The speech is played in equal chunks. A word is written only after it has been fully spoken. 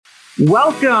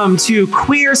Welcome to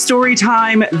Queer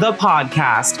Storytime, the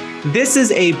podcast. This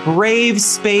is a brave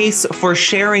space for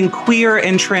sharing queer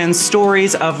and trans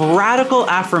stories of radical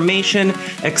affirmation,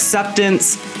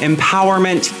 acceptance,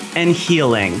 empowerment, and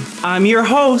healing. I'm your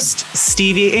host,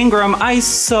 Stevie Ingram. I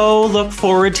so look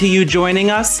forward to you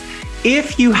joining us.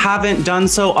 If you haven't done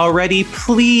so already,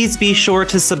 please be sure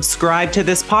to subscribe to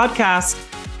this podcast.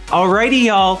 Alrighty,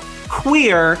 y'all,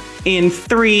 queer in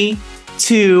 3,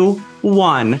 2,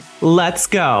 1. Let's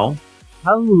go.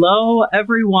 Hello,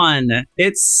 everyone.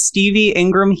 It's Stevie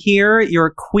Ingram here,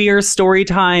 your Queer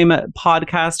Storytime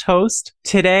podcast host.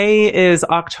 Today is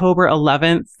October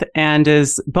 11th and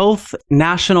is both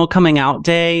National Coming Out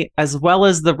Day as well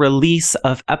as the release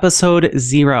of episode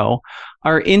 0,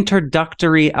 our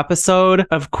introductory episode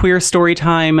of Queer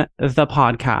Storytime, the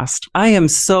podcast. I am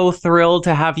so thrilled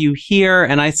to have you here,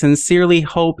 and I sincerely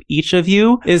hope each of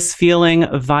you is feeling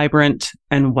vibrant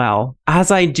and well. As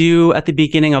I do at the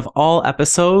beginning of all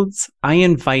episodes, I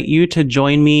invite you to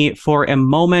join me for a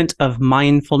moment of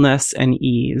mindfulness and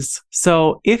ease.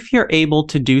 So if you're able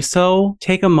to do so,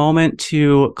 take a moment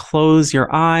to close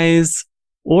your eyes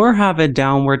or have a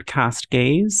downward cast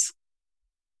gaze.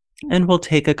 And we'll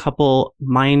take a couple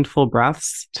mindful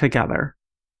breaths together.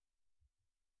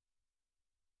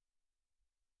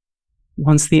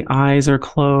 Once the eyes are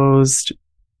closed,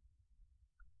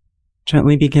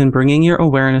 gently begin bringing your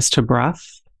awareness to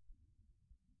breath.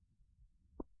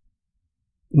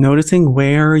 Noticing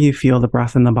where you feel the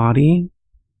breath in the body.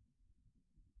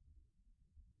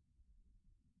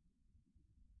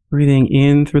 Breathing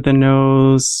in through the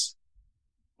nose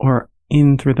or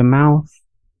in through the mouth.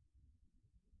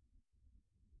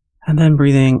 And then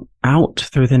breathing out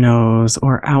through the nose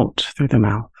or out through the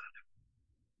mouth.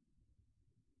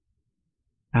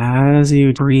 As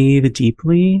you breathe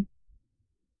deeply,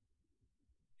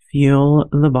 feel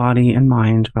the body and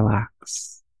mind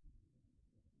relax.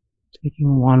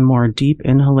 Taking one more deep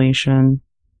inhalation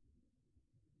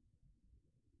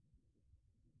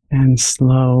and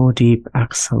slow, deep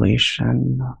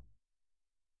exhalation.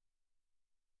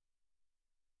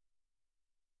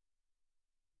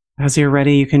 As you're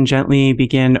ready, you can gently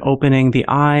begin opening the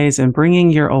eyes and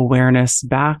bringing your awareness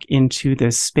back into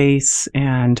this space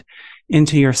and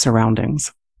into your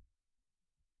surroundings.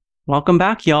 Welcome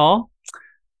back, y'all.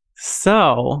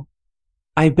 So,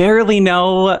 I barely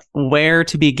know where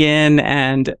to begin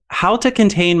and how to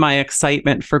contain my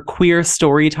excitement for Queer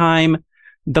Storytime,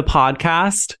 the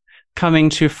podcast, coming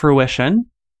to fruition.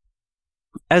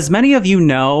 As many of you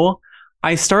know,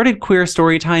 I started Queer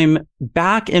Storytime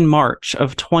back in March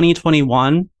of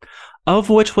 2021, of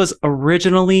which was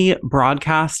originally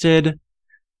broadcasted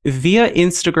via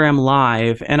Instagram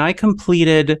Live, and I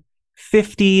completed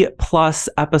 50 plus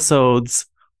episodes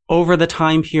over the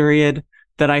time period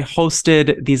that I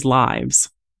hosted these lives.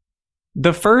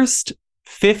 The first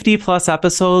 50 plus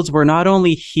episodes were not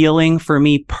only healing for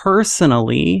me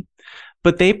personally,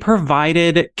 but they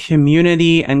provided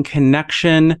community and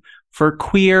connection for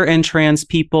queer and trans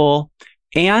people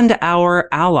and our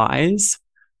allies,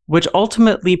 which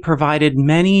ultimately provided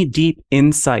many deep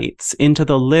insights into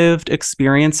the lived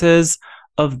experiences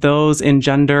of those in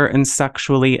gender and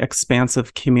sexually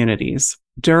expansive communities.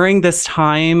 During this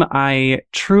time, I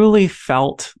truly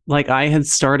felt like I had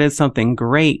started something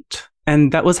great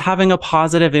and that was having a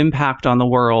positive impact on the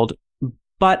world.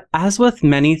 But as with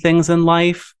many things in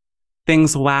life,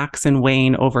 things wax and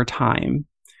wane over time.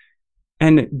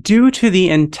 And due to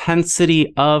the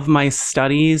intensity of my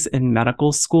studies in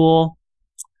medical school,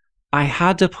 I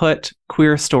had to put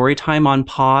Queer Storytime on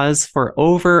pause for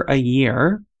over a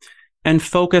year and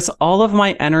focus all of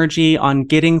my energy on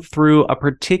getting through a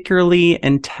particularly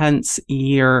intense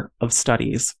year of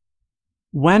studies.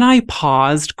 When I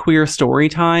paused Queer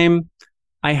Storytime,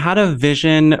 I had a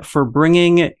vision for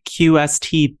bringing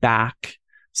QST back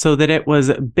so that it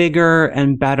was bigger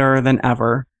and better than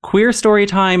ever. Queer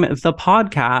Storytime, the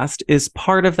podcast, is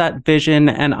part of that vision,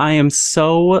 and I am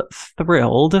so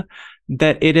thrilled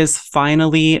that it is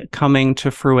finally coming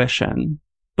to fruition.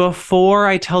 Before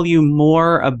I tell you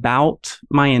more about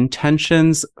my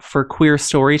intentions for Queer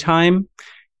Storytime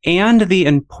and the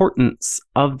importance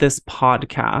of this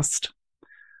podcast,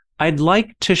 I'd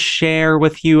like to share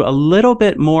with you a little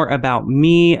bit more about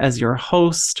me as your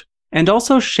host, and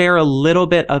also share a little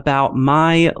bit about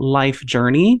my life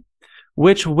journey,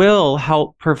 which will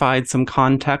help provide some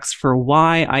context for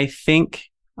why I think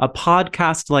a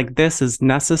podcast like this is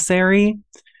necessary,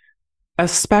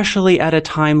 especially at a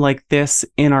time like this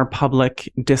in our public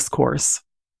discourse.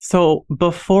 So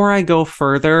before I go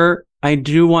further, I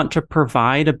do want to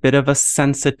provide a bit of a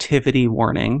sensitivity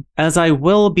warning, as I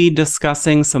will be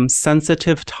discussing some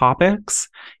sensitive topics,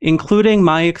 including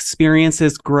my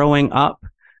experiences growing up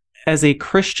as a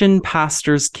Christian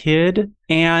pastor's kid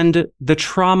and the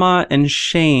trauma and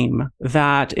shame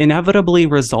that inevitably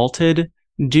resulted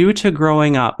due to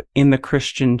growing up in the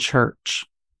Christian church.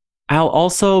 I'll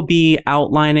also be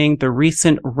outlining the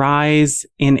recent rise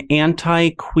in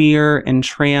anti-queer and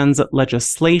trans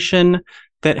legislation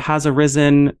that has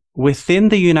arisen within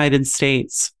the United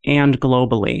States and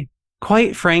globally.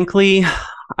 Quite frankly,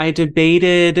 I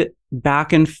debated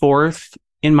back and forth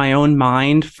in my own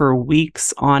mind for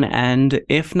weeks on end,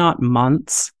 if not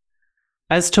months,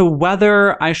 as to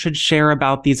whether I should share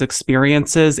about these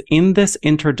experiences in this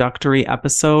introductory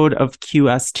episode of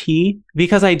QST,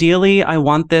 because ideally I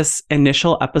want this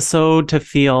initial episode to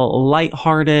feel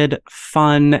lighthearted,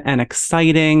 fun, and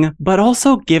exciting, but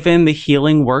also given the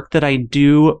healing work that I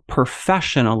do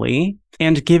professionally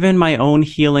and given my own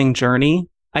healing journey,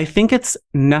 I think it's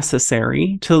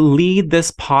necessary to lead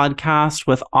this podcast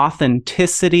with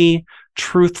authenticity,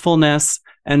 truthfulness,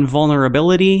 and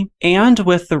vulnerability, and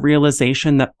with the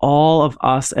realization that all of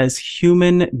us as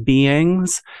human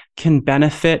beings can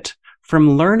benefit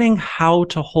from learning how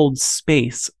to hold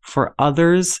space for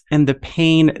others and the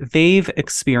pain they've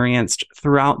experienced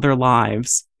throughout their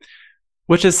lives,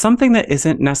 which is something that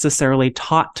isn't necessarily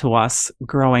taught to us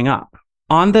growing up.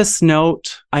 On this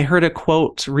note, I heard a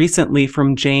quote recently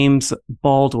from James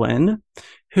Baldwin,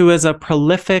 who is a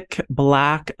prolific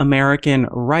Black American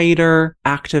writer,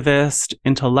 activist,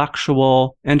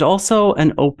 intellectual, and also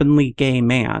an openly gay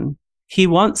man. He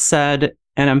once said,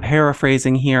 and I'm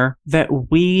paraphrasing here, that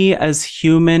we as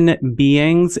human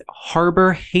beings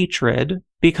harbor hatred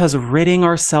because ridding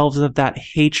ourselves of that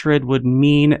hatred would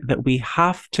mean that we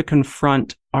have to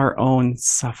confront our own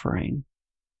suffering.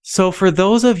 So for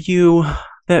those of you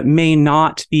that may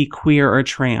not be queer or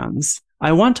trans,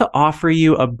 I want to offer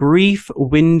you a brief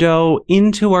window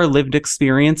into our lived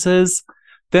experiences.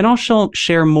 Then I'll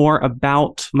share more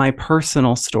about my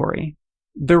personal story.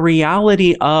 The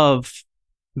reality of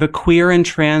the queer and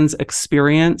trans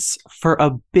experience for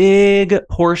a big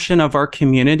portion of our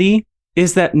community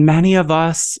is that many of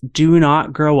us do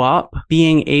not grow up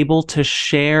being able to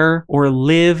share or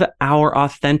live our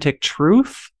authentic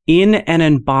truth in an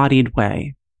embodied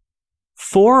way.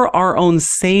 For our own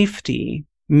safety,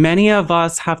 many of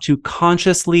us have to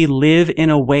consciously live in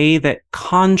a way that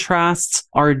contrasts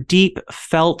our deep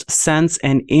felt sense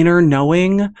and inner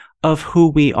knowing of who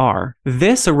we are.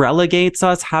 This relegates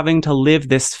us having to live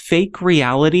this fake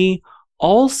reality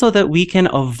all so that we can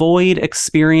avoid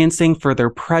experiencing further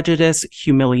prejudice,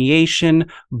 humiliation,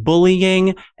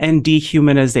 bullying, and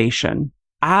dehumanization.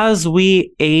 As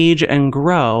we age and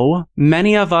grow,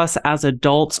 many of us as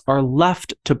adults are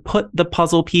left to put the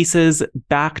puzzle pieces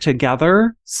back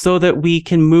together so that we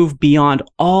can move beyond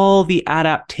all the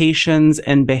adaptations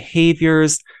and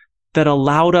behaviors that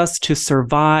allowed us to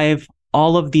survive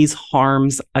all of these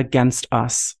harms against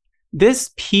us. This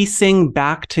piecing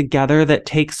back together that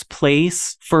takes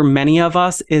place for many of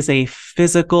us is a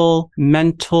physical,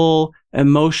 mental,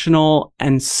 emotional,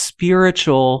 and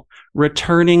spiritual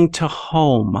returning to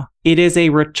home. It is a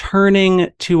returning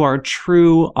to our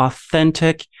true,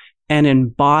 authentic, and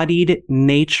embodied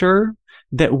nature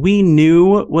that we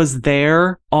knew was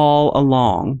there all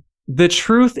along. The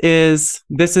truth is,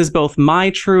 this is both my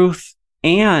truth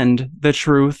and the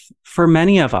truth for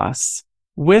many of us.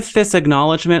 With this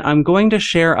acknowledgement, I'm going to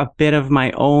share a bit of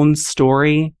my own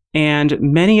story and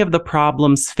many of the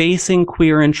problems facing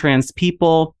queer and trans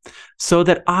people so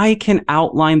that I can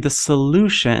outline the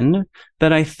solution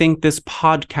that I think this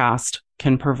podcast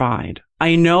can provide.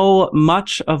 I know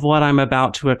much of what I'm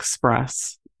about to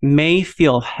express may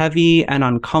feel heavy and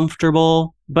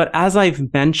uncomfortable, but as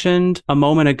I've mentioned a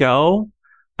moment ago,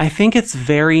 I think it's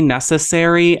very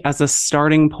necessary as a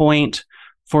starting point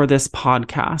for this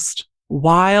podcast.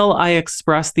 While I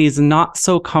express these not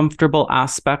so comfortable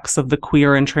aspects of the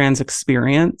queer and trans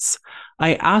experience,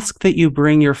 I ask that you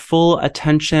bring your full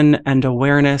attention and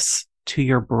awareness to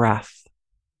your breath.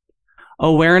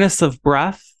 Awareness of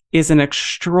breath is an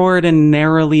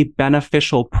extraordinarily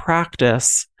beneficial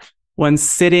practice when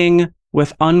sitting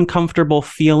with uncomfortable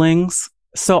feelings.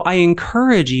 So I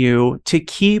encourage you to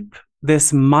keep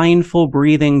this mindful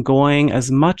breathing going as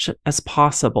much as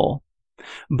possible.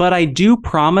 But I do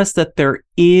promise that there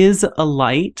is a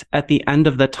light at the end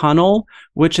of the tunnel,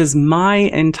 which is my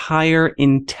entire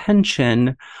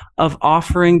intention of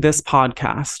offering this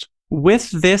podcast.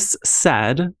 With this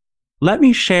said, let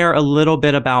me share a little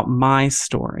bit about my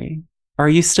story. Are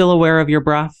you still aware of your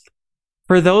breath?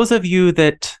 For those of you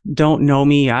that don't know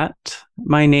me yet,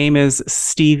 my name is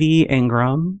Stevie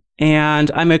Ingram,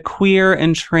 and I'm a queer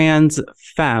and trans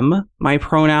femme. My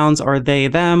pronouns are they,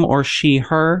 them, or she,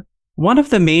 her. One of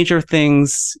the major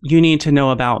things you need to know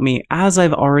about me, as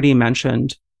I've already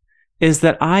mentioned, is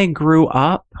that I grew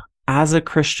up as a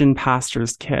Christian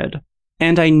pastor's kid.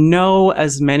 And I know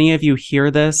as many of you hear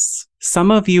this,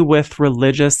 some of you with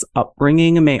religious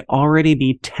upbringing may already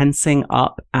be tensing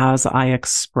up as I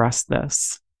express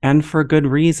this. And for good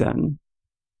reason.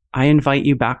 I invite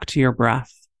you back to your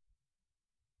breath.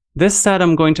 This said,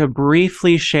 I'm going to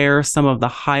briefly share some of the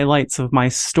highlights of my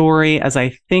story, as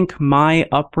I think my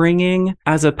upbringing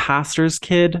as a pastor's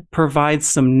kid provides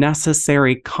some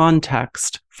necessary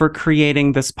context for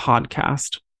creating this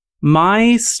podcast.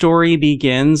 My story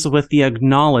begins with the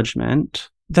acknowledgement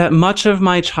that much of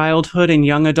my childhood and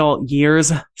young adult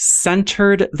years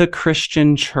centered the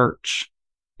Christian church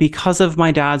because of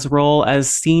my dad's role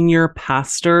as senior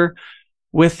pastor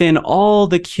within all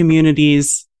the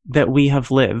communities that we have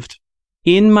lived.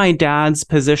 In my dad's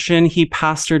position, he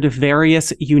pastored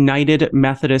various United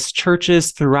Methodist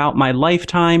churches throughout my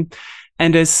lifetime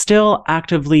and is still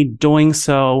actively doing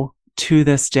so to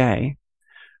this day.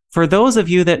 For those of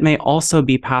you that may also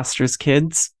be pastors'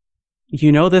 kids,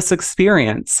 you know this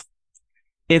experience.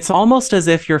 It's almost as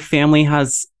if your family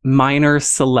has minor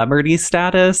celebrity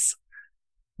status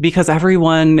because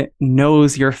everyone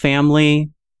knows your family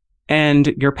and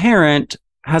your parent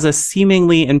has a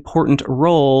seemingly important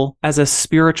role as a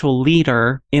spiritual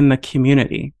leader in the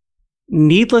community.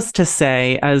 Needless to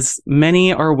say, as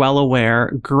many are well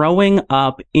aware, growing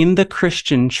up in the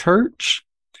Christian church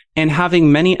and having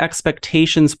many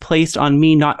expectations placed on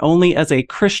me, not only as a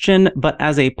Christian, but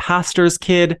as a pastor's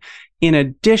kid, in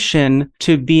addition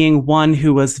to being one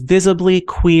who was visibly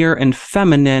queer and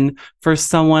feminine for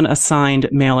someone assigned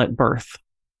male at birth.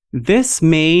 This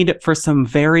made for some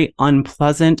very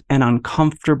unpleasant and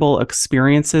uncomfortable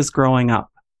experiences growing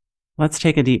up. Let's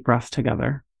take a deep breath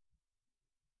together.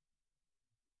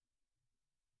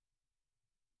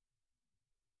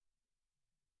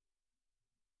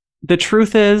 The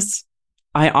truth is,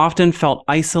 I often felt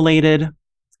isolated.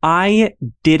 I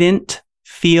didn't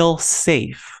feel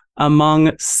safe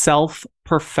among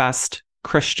self-professed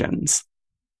Christians.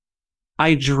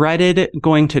 I dreaded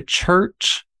going to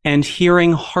church and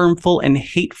hearing harmful and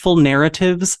hateful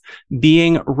narratives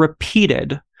being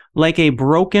repeated like a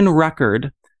broken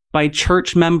record by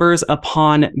church members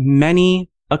upon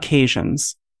many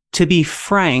occasions. To be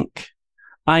frank,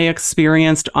 I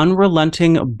experienced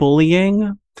unrelenting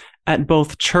bullying at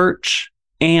both church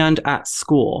and at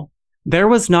school. There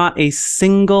was not a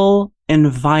single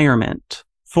environment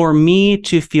for me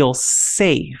to feel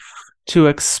safe to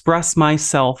express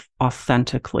myself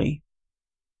authentically.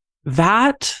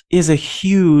 That is a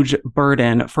huge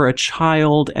burden for a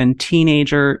child and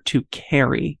teenager to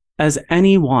carry, as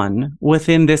anyone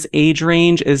within this age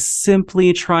range is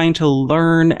simply trying to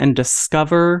learn and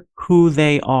discover who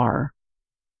they are.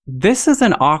 This is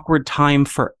an awkward time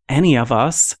for any of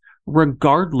us,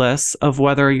 regardless of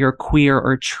whether you're queer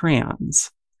or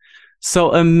trans.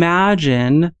 So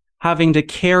imagine having to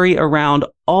carry around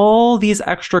all these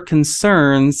extra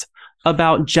concerns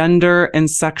about gender and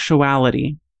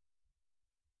sexuality.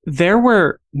 There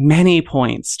were many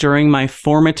points during my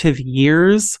formative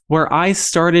years where I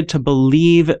started to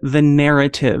believe the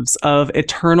narratives of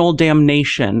eternal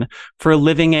damnation for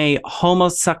living a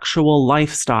homosexual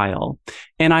lifestyle.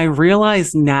 And I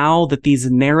realize now that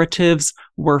these narratives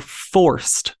were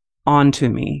forced onto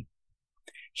me.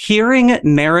 Hearing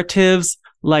narratives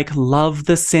like love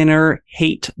the sinner,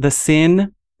 hate the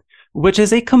sin, which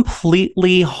is a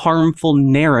completely harmful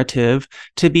narrative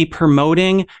to be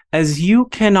promoting, as you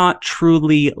cannot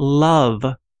truly love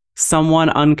someone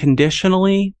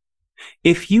unconditionally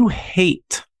if you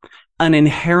hate an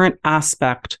inherent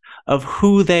aspect of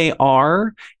who they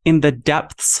are in the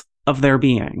depths of their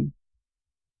being.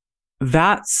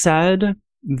 That said,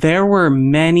 there were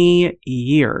many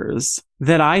years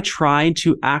that I tried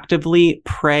to actively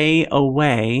pray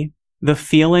away the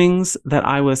feelings that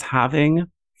I was having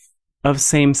of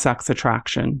same-sex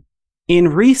attraction. In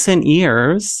recent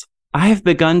years, I have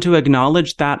begun to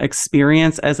acknowledge that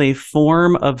experience as a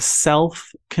form of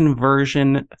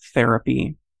self-conversion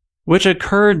therapy, which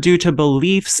occurred due to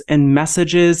beliefs and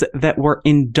messages that were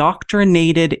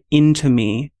indoctrinated into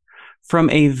me from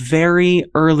a very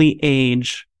early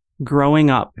age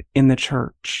growing up in the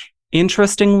church.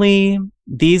 Interestingly,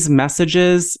 these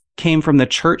messages came from the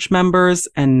church members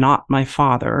and not my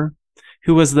father,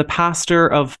 who was the pastor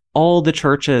of all the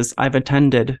churches I've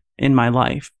attended in my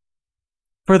life.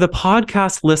 For the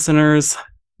podcast listeners,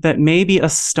 that may be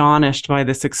astonished by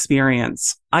this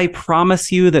experience, I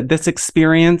promise you that this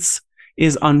experience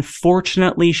is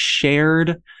unfortunately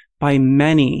shared by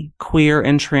many queer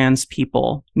and trans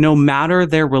people, no matter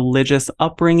their religious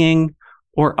upbringing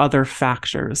or other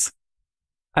factors.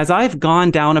 As I've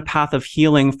gone down a path of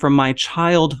healing from my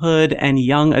childhood and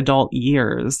young adult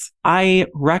years, I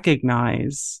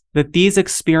recognize that these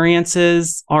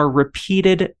experiences are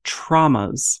repeated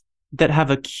traumas that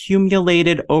have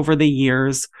accumulated over the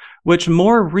years, which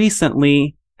more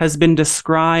recently has been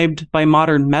described by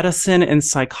modern medicine and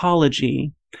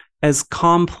psychology as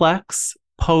complex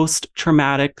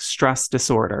post-traumatic stress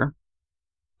disorder.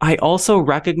 I also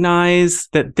recognize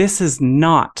that this is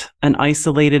not an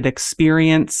isolated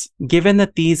experience, given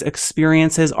that these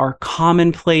experiences are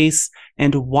commonplace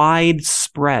and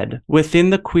widespread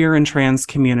within the queer and trans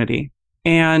community.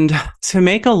 And to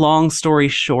make a long story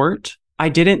short, I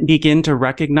didn't begin to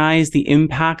recognize the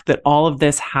impact that all of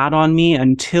this had on me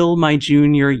until my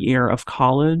junior year of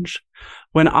college,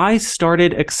 when I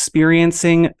started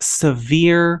experiencing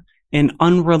severe and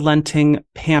unrelenting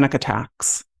panic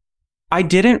attacks. I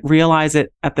didn't realize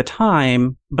it at the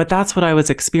time, but that's what I was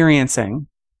experiencing.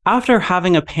 After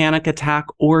having a panic attack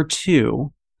or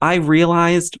two, I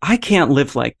realized I can't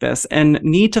live like this and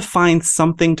need to find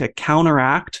something to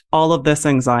counteract all of this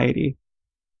anxiety.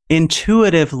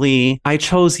 Intuitively, I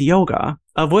chose yoga,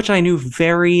 of which I knew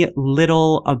very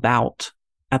little about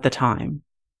at the time.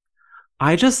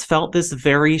 I just felt this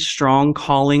very strong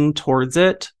calling towards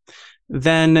it,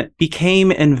 then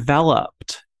became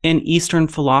enveloped in Eastern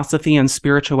philosophy and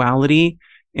spirituality,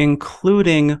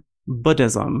 including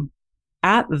Buddhism.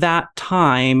 At that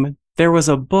time, there was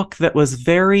a book that was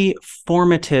very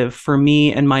formative for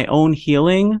me in my own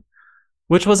healing,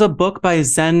 which was a book by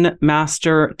Zen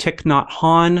master Thich Nhat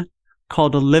Hanh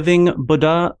called Living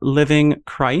Buddha, Living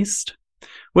Christ,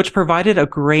 which provided a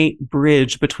great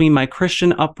bridge between my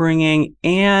Christian upbringing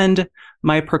and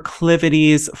my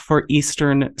proclivities for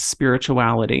Eastern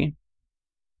spirituality.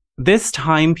 This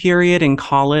time period in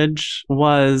college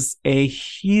was a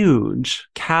huge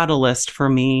catalyst for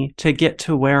me to get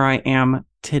to where I am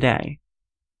today.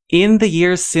 In the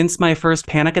years since my first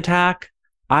panic attack,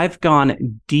 I've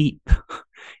gone deep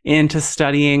into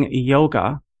studying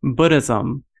yoga,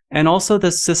 Buddhism, and also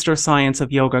the sister science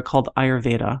of yoga called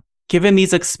Ayurveda. Given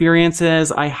these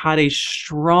experiences, I had a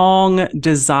strong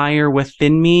desire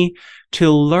within me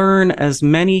to learn as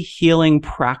many healing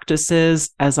practices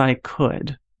as I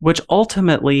could, which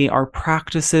ultimately are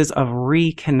practices of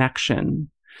reconnection,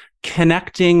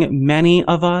 connecting many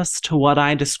of us to what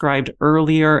I described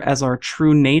earlier as our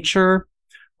true nature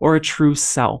or a true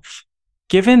self.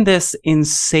 Given this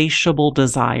insatiable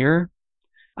desire,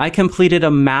 I completed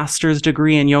a master's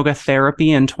degree in yoga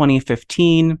therapy in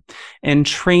 2015 and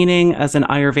training as an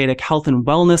Ayurvedic health and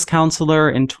wellness counselor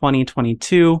in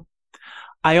 2022.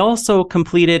 I also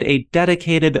completed a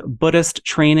dedicated Buddhist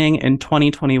training in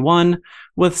 2021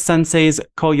 with senseis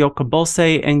Koyo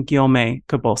Kabose and Gyome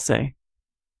Kabose.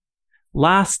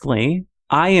 Lastly,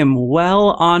 I am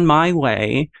well on my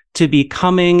way to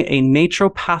becoming a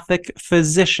naturopathic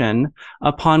physician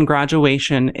upon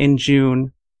graduation in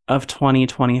June of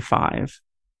 2025.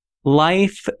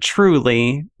 Life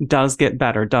truly does get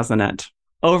better, doesn't it?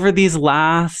 Over these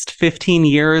last 15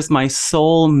 years, my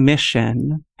sole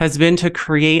mission has been to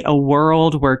create a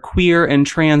world where queer and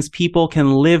trans people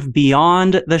can live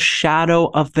beyond the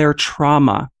shadow of their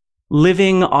trauma,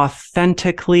 living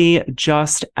authentically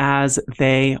just as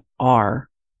they are.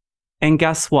 And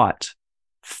guess what?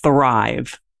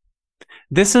 Thrive.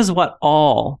 This is what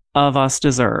all of us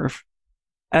deserve.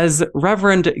 As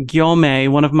Reverend Gyome,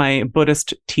 one of my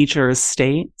Buddhist teachers,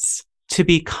 states, to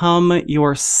become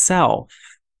yourself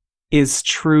is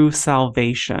true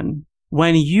salvation.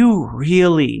 When you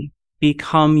really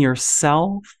become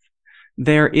yourself,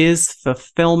 there is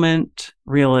fulfillment,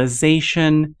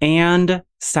 realization, and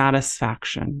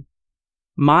satisfaction.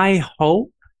 My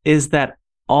hope is that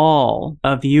all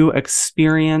of you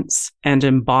experience and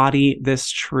embody this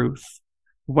truth.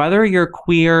 Whether you're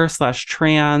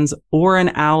queer/trans or an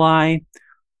ally,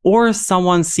 or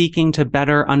someone seeking to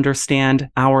better understand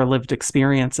our lived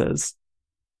experiences.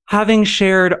 Having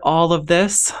shared all of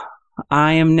this,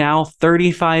 I am now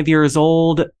 35 years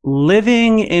old,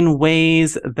 living in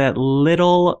ways that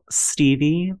little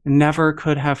Stevie never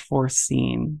could have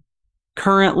foreseen.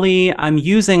 Currently, I'm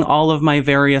using all of my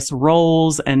various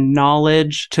roles and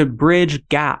knowledge to bridge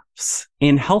gaps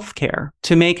in healthcare,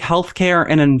 to make healthcare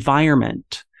an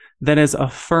environment that is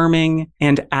affirming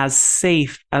and as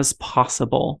safe as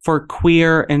possible for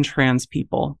queer and trans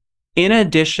people. In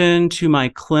addition to my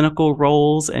clinical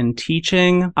roles and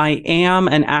teaching, I am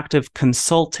an active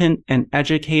consultant and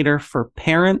educator for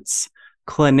parents,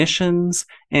 clinicians,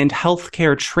 and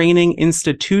healthcare training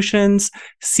institutions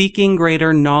seeking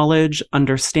greater knowledge,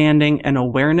 understanding, and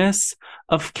awareness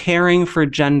of caring for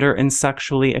gender and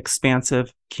sexually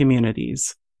expansive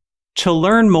communities. To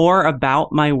learn more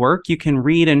about my work, you can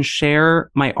read and share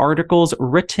my articles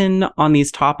written on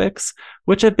these topics,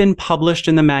 which have been published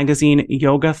in the magazine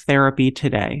Yoga Therapy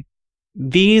Today.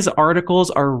 These articles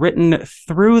are written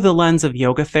through the lens of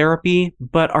yoga therapy,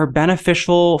 but are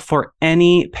beneficial for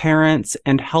any parents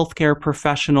and healthcare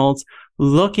professionals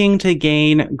looking to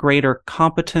gain greater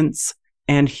competence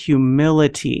and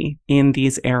humility in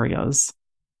these areas.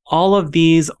 All of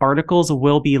these articles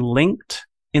will be linked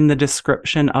in the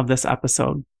description of this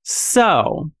episode.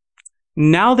 So,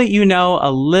 now that you know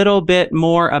a little bit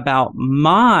more about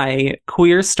my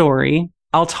queer story,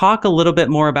 I'll talk a little bit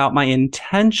more about my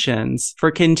intentions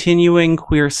for continuing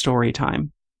Queer Story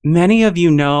Time. Many of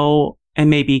you know and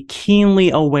may be keenly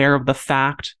aware of the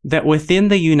fact that within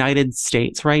the United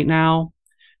States right now,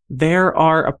 there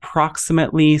are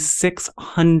approximately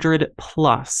 600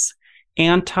 plus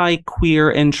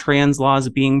anti-queer and trans laws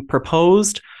being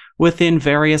proposed within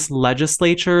various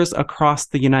legislatures across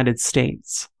the United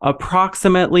States.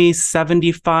 Approximately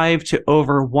 75 to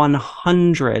over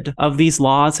 100 of these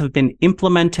laws have been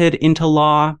implemented into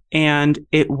law, and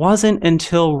it wasn't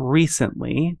until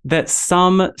recently that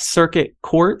some circuit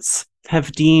courts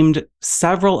have deemed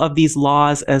several of these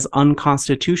laws as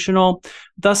unconstitutional,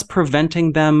 thus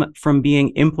preventing them from being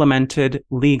implemented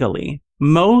legally.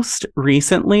 Most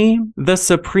recently, the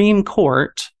Supreme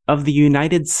Court of the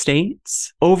United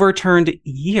States overturned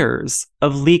years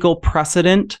of legal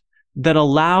precedent that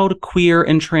allowed queer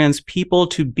and trans people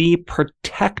to be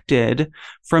protected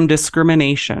from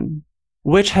discrimination,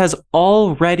 which has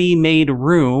already made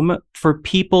room for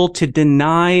people to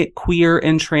deny queer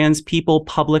and trans people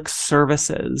public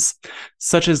services,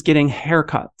 such as getting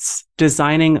haircuts,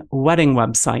 designing wedding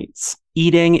websites,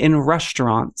 eating in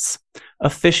restaurants,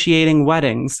 officiating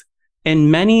weddings,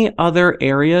 and many other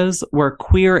areas where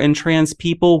queer and trans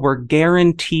people were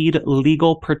guaranteed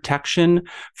legal protection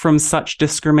from such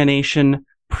discrimination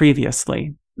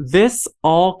previously. This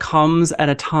all comes at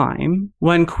a time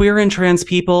when queer and trans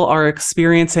people are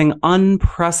experiencing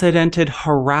unprecedented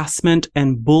harassment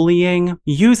and bullying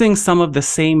using some of the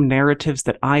same narratives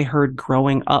that I heard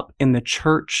growing up in the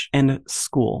church and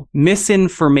school.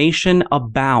 Misinformation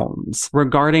abounds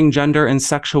regarding gender and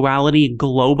sexuality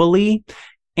globally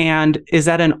and is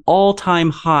at an all-time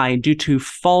high due to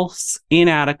false,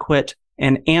 inadequate,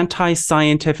 and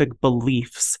anti-scientific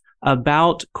beliefs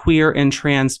about queer and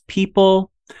trans people,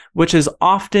 which is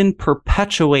often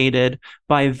perpetuated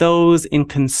by those in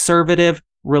conservative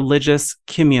religious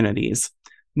communities,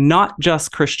 not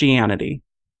just Christianity.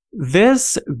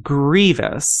 This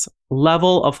grievous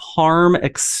level of harm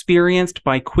experienced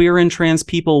by queer and trans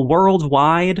people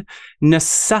worldwide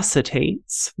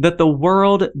necessitates that the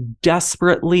world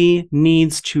desperately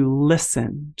needs to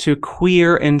listen to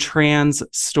queer and trans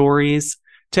stories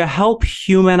to help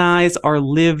humanize our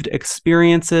lived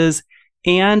experiences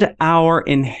and our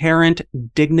inherent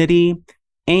dignity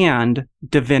and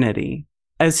divinity.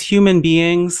 As human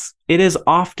beings, it is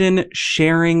often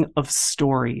sharing of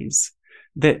stories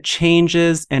that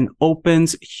changes and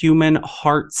opens human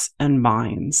hearts and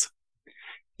minds.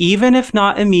 Even if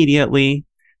not immediately,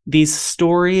 these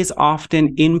stories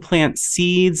often implant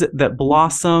seeds that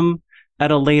blossom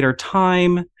at a later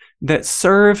time that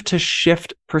serve to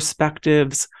shift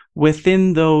perspectives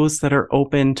within those that are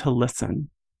open to listen.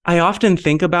 I often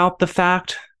think about the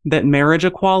fact that marriage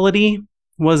equality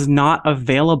was not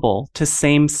available to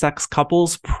same-sex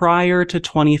couples prior to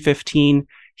 2015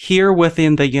 here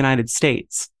within the United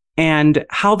States, and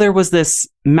how there was this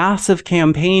massive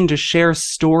campaign to share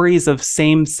stories of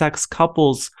same-sex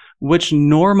couples which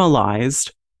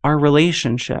normalized our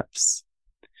relationships.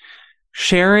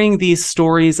 Sharing these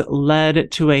stories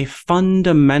led to a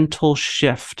fundamental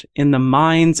shift in the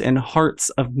minds and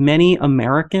hearts of many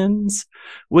Americans,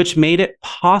 which made it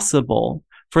possible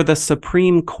for the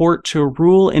Supreme Court to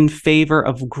rule in favor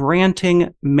of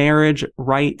granting marriage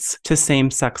rights to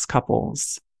same-sex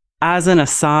couples. As an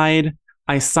aside,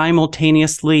 I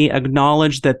simultaneously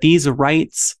acknowledge that these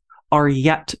rights are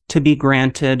yet to be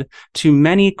granted to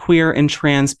many queer and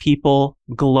trans people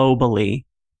globally.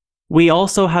 We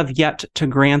also have yet to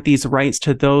grant these rights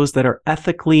to those that are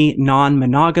ethically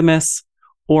non-monogamous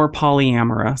or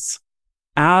polyamorous.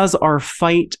 As our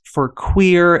fight for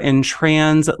queer and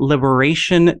trans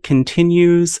liberation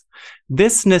continues,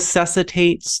 this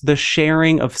necessitates the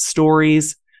sharing of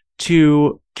stories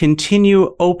to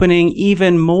continue opening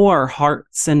even more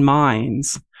hearts and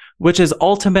minds, which is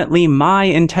ultimately my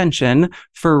intention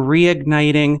for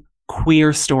reigniting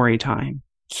queer story time.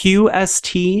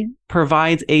 QST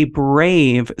provides a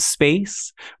brave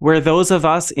space where those of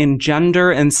us in gender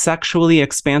and sexually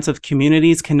expansive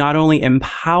communities can not only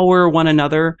empower one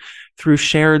another through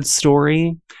shared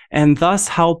story and thus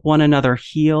help one another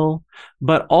heal,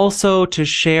 but also to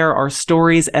share our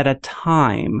stories at a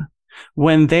time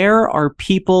when there are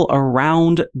people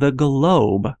around the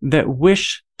globe that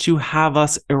wish to have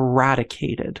us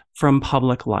eradicated from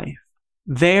public life.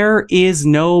 There is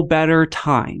no better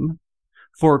time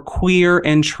for queer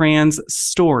and trans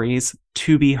stories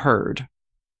to be heard.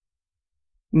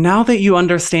 Now that you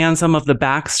understand some of the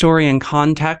backstory and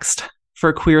context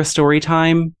for Queer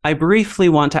Storytime, I briefly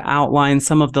want to outline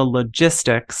some of the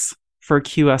logistics for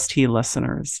QST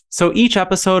listeners. So each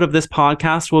episode of this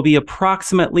podcast will be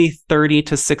approximately 30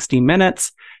 to 60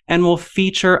 minutes and will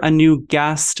feature a new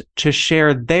guest to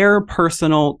share their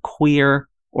personal queer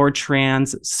or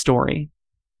trans story.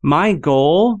 My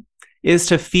goal is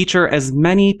to feature as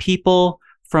many people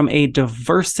from a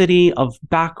diversity of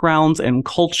backgrounds and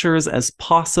cultures as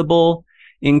possible,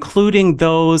 including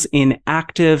those in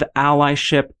active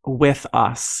allyship with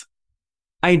us.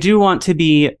 I do want to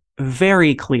be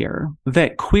very clear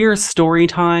that Queer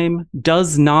Storytime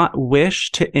does not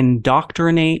wish to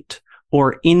indoctrinate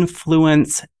or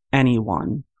influence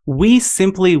anyone. We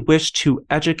simply wish to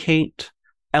educate,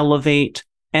 elevate,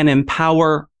 and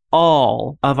empower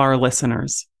all of our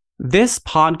listeners. This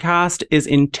podcast is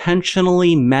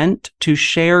intentionally meant to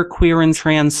share queer and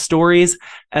trans stories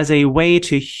as a way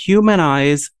to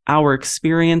humanize our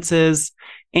experiences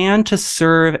and to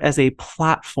serve as a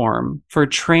platform for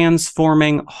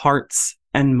transforming hearts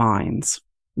and minds.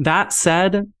 That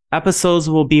said, episodes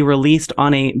will be released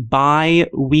on a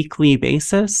bi-weekly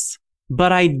basis,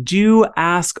 but I do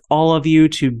ask all of you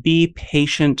to be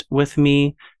patient with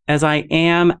me as I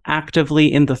am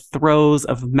actively in the throes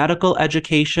of medical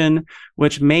education,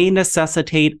 which may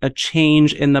necessitate a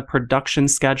change in the production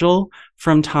schedule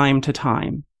from time to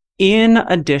time. In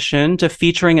addition to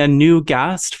featuring a new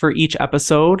guest for each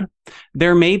episode,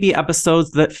 there may be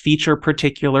episodes that feature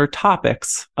particular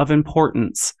topics of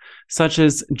importance, such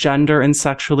as gender and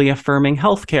sexually affirming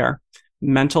healthcare,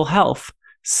 mental health,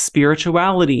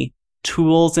 spirituality,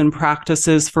 tools and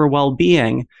practices for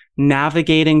well-being,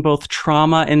 navigating both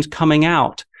trauma and coming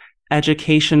out,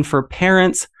 education for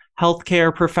parents,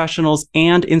 healthcare professionals,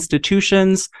 and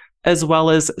institutions, as well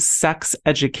as sex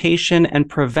education and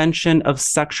prevention of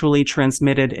sexually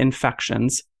transmitted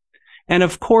infections. And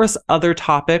of course, other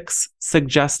topics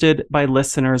suggested by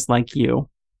listeners like you.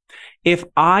 If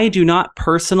I do not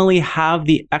personally have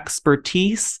the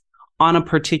expertise on a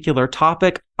particular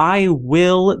topic, I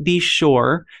will be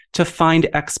sure to find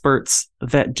experts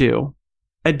that do.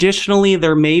 Additionally,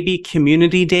 there may be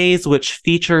community days which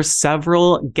feature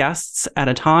several guests at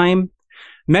a time.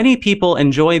 Many people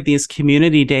enjoyed these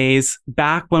community days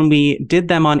back when we did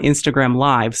them on Instagram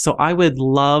Live, so I would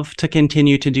love to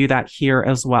continue to do that here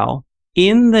as well.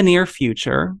 In the near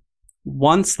future,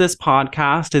 once this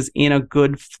podcast is in a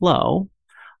good flow,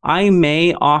 I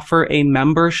may offer a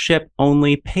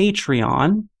membership-only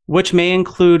Patreon, which may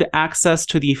include access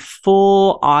to the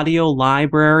full audio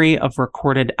library of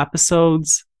recorded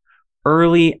episodes,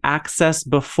 early access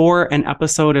before an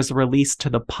episode is released to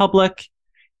the public,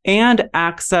 and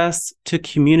access to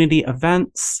community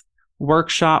events,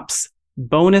 workshops,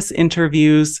 bonus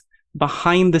interviews,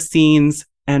 behind the scenes,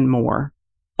 and more.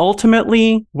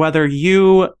 Ultimately, whether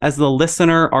you as the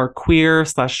listener are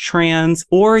queer/trans,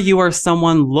 or you are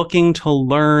someone looking to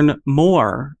learn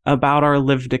more about our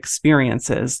lived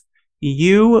experiences,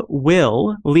 you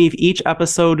will leave each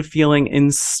episode feeling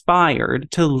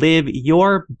inspired to live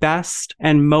your best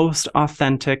and most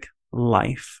authentic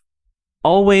life.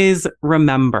 Always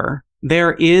remember,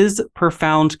 there is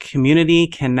profound community,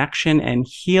 connection, and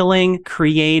healing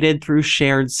created through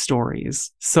shared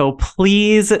stories. So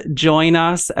please join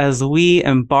us as we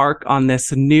embark on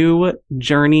this new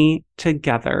journey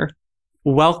together.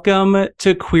 Welcome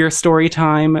to Queer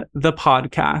Storytime, the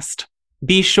podcast.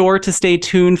 Be sure to stay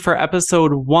tuned for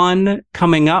episode 1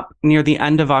 coming up near the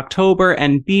end of October,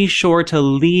 and be sure to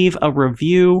leave a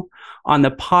review on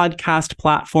the podcast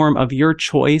platform of your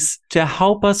choice to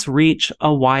help us reach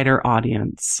a wider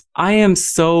audience. I am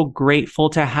so grateful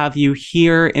to have you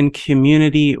here in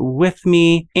community with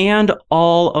me and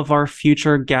all of our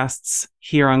future guests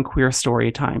here on Queer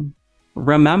Storytime.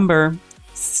 Remember,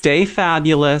 stay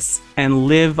fabulous and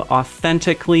live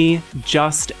authentically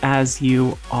just as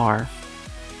you are.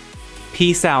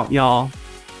 Peace out, y'all.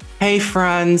 Hey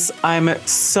friends, I'm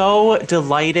so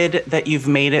delighted that you've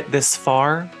made it this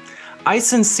far. I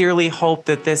sincerely hope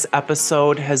that this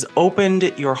episode has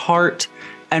opened your heart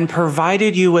and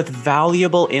provided you with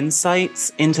valuable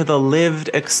insights into the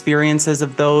lived experiences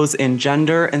of those in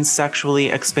gender and sexually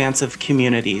expansive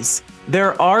communities.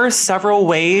 There are several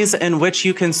ways in which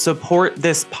you can support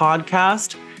this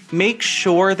podcast. Make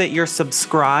sure that you're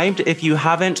subscribed if you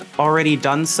haven't already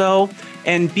done so,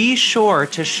 and be sure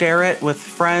to share it with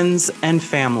friends and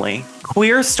family.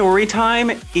 Queer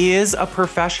Storytime is a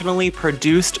professionally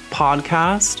produced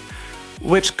podcast,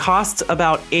 which costs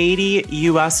about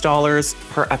 $80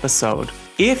 per episode.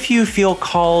 If you feel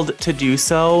called to do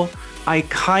so, I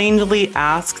kindly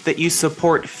ask that you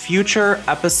support future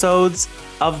episodes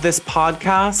of this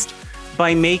podcast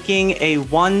by making a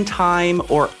one-time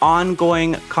or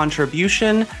ongoing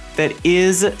contribution that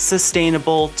is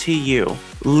sustainable to you.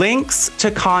 Links to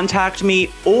contact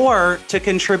me or to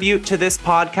contribute to this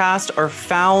podcast are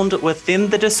found within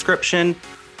the description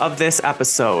of this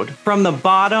episode. From the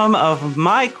bottom of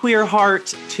my queer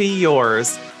heart to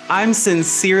yours, I'm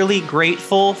sincerely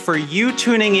grateful for you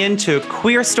tuning in to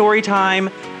Queer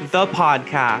Storytime, the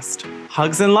podcast.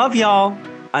 Hugs and love, y'all.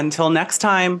 Until next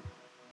time.